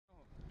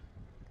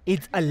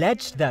It's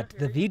alleged that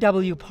the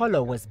VW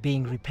Polo was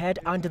being repaired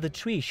under the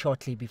tree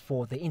shortly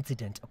before the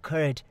incident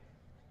occurred.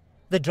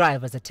 The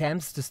driver's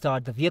attempts to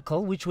start the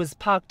vehicle, which was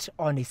parked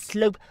on a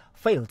slope,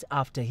 failed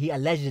after he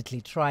allegedly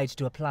tried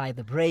to apply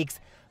the brakes.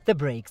 The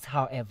brakes,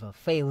 however,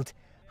 failed,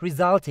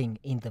 resulting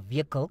in the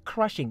vehicle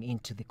crashing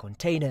into the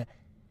container.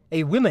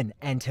 A woman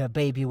and her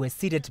baby were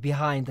seated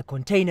behind the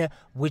container,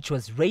 which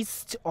was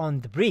raised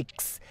on the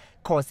bricks,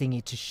 causing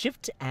it to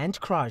shift and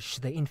crush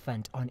the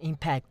infant on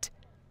impact.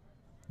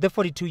 The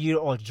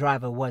 42-year-old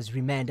driver was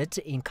remanded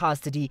in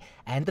custody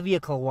and the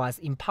vehicle was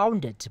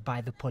impounded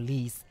by the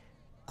police.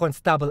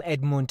 Constable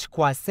Edmund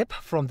Kwasep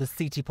from the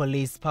City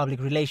Police Public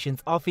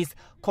Relations Office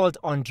called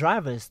on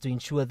drivers to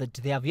ensure that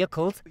their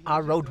vehicles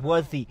are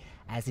roadworthy,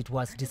 as it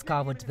was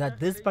discovered that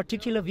this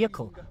particular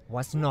vehicle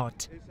was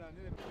not.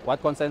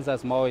 What concerns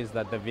us more is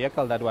that the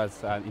vehicle that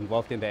was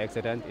involved in the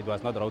accident, it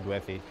was not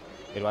roadworthy.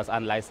 It was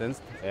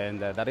unlicensed, and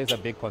that is a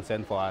big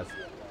concern for us,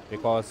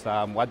 because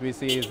what we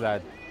see is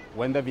that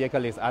when the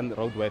vehicle is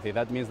unroadworthy,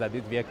 that means that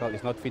this vehicle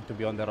is not fit to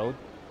be on the road.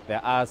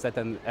 There are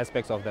certain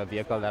aspects of the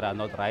vehicle that are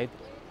not right,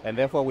 and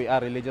therefore we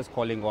are really just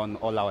calling on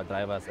all our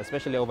drivers,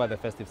 especially over the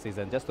festive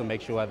season, just to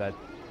make sure that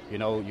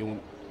you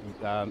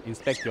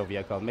inspect your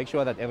vehicle, make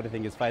sure that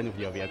everything is fine with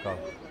your vehicle.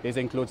 This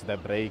includes the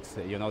brakes,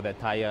 the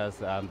tires,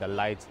 the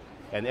lights,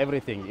 and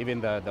everything,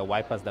 even the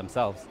wipers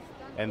themselves.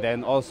 And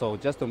then also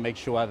just to make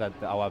sure that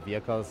our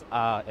vehicles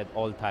are at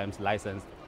all times licensed